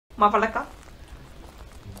Mavalaka.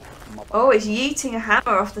 Oh, it's yeeting a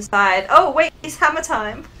hammer off the side. Oh, wait, it's hammer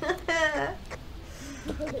time.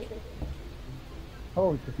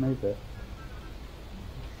 Oh, just moved it.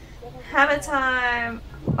 Hammer time.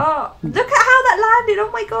 Oh, look at how that landed. Oh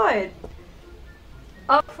my god.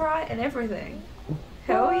 Upright and everything.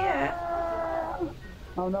 Hell yeah.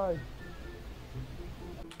 Oh no.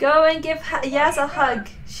 Go and give Yaz a hug.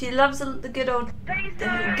 She loves the good old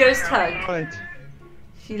ghost hug. Right.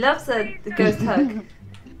 She loves the ghost hug.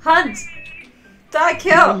 Hunt! Die,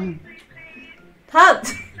 kill!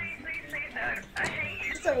 Hunt!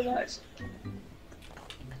 So much.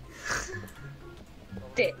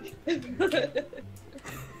 Dick.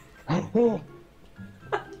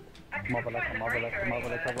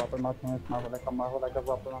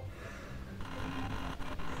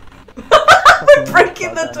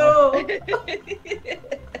 Breaking the door!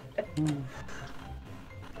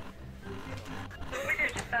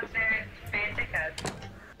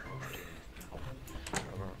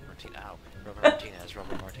 Robert Martinez,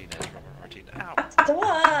 Robert Martinez, Robert Martinez. Ow!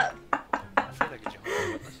 Stop! I feel like a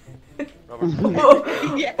Jehovah's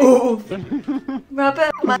Witness. Yeah. Oh.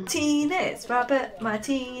 Robert Martinez, Robert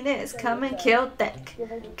Martinez, come and kill Deck.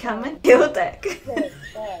 Come and kill Deck.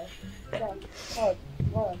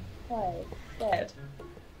 Dead.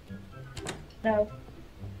 No.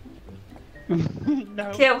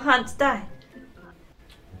 No. Kill, hunt, die.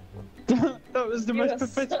 That was the You most are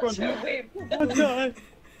pathetic one. such a weird I died.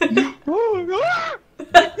 Oh,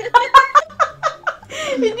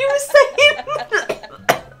 And you were saying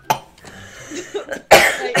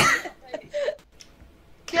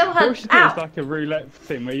kill, hunt, It's out. like a roulette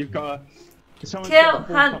thing where you've got someone Kill,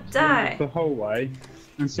 hunt, die. the whole way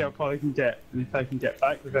and see how far they can get, and if they can get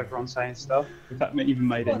back with everyone saying stuff, if that even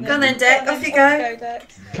made it. Go on then, Deck, off you go. Deck.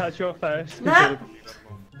 Catch your first. No.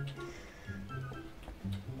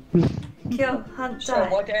 Kill, hunt, Sure, die.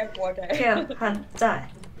 whatever. Kill, hunt, die.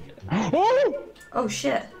 Oh! Oh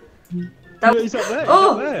shit. Yeah, That he's up there.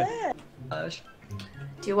 Oh! He's up there.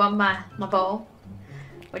 Do you want my bowl?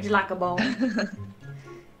 Would you like a bowl?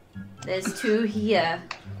 There's two here.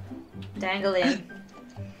 Dangling.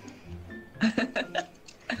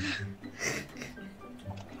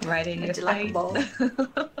 Right in your Would you like a face. bowl?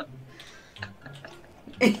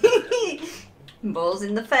 Balls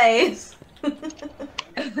in the face.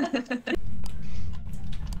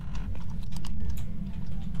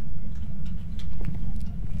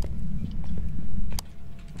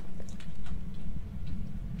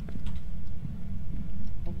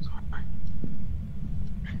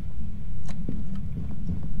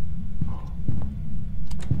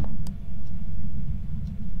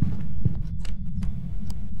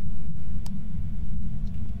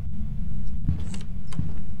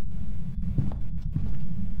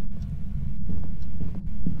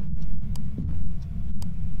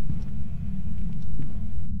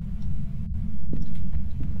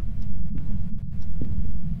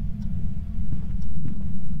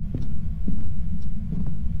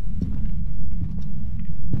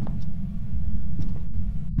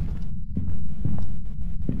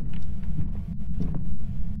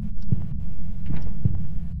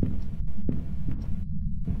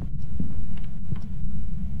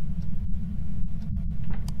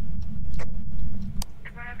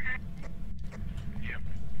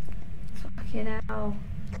 Fucking hell.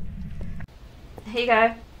 Here you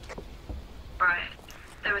go. Right.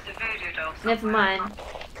 There was a voodoo doll. Never mind.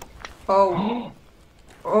 Oh.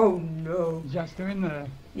 Oh no. Just doing there.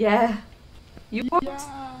 Yeah. You what?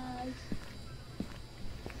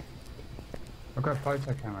 I've got a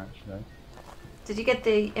photo camera actually. Did you get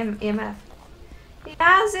the EMF?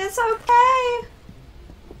 Yes, it's okay.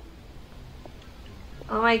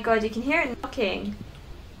 Oh my god, you can hear it knocking.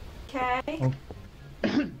 Okay. Oh.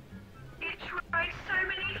 It tried so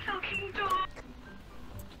many fucking doors.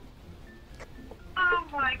 Oh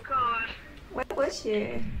my god. Where was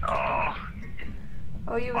you? Oh.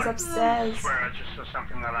 Oh, you was I upstairs. swear I just saw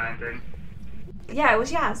something that landed. Yeah, it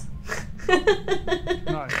was Yaz.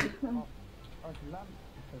 No.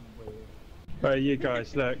 Well, you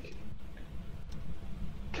guys look.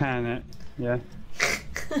 Can it? Yeah.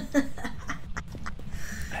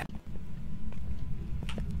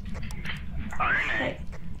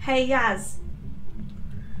 Hey Yaz.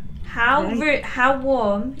 How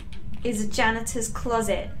warm is a janitor's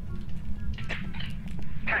closet?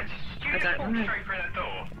 Catch, did you just walk straight through that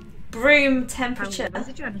door? Room temperature. Where's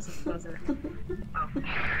the janitor's closet? Oh, okay.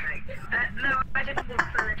 No, I didn't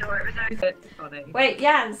walk through the door. It was open. Wait,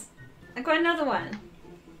 Yaz. I got another one.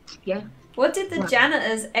 Yeah. What did the What?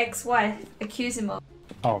 janitor's ex-wife accuse him of?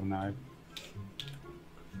 Oh no.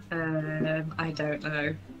 I don't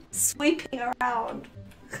know. sweeping around.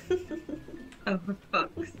 Oh, for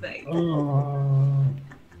fuck's sake. Oh.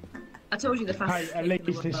 I told you the Hey, fastest. at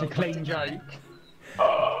least it's a clean joke.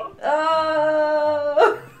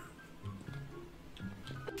 Oh.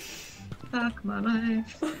 Fuck my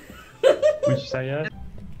life. Would you say yeah?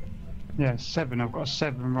 Yeah, 7. I've got a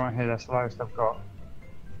 7 right here. That's the lowest I've got.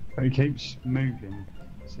 But it keeps moving.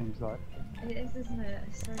 Seems like. It is, isn't it?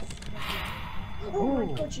 It's so oh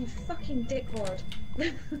my god, you fucking dickwad.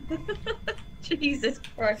 Jesus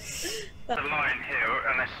Christ. The line here,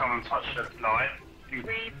 unless someone touched the line. We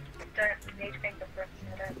don't need fingerprints,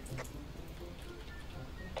 I don't.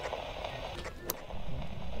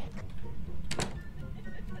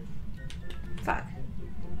 Fuck.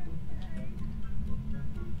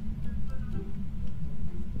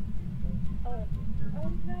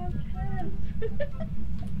 Oh no, Ken!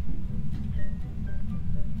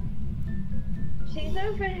 She's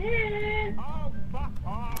over here! Oh, fuck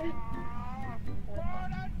off!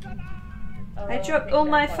 I dropped all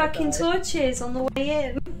my fucking torches on the way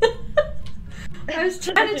in. I was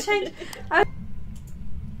trying to change.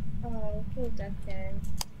 Oh, poor Deccan.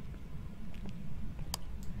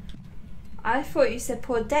 I thought you said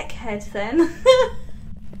poor deckhead then.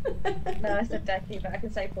 No, I said Decky, but I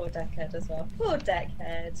can say poor Deckhead as well. Poor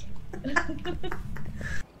Deckhead.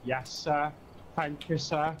 Yes, sir. Thank you,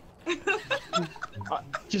 sir.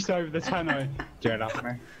 Just over the tunnel. Do you love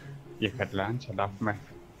me? You could learn to love me.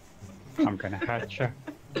 I'm gonna hurt you.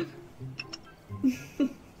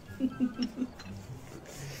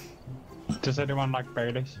 Does anyone like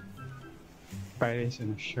Baileys? Baileys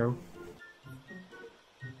in a show?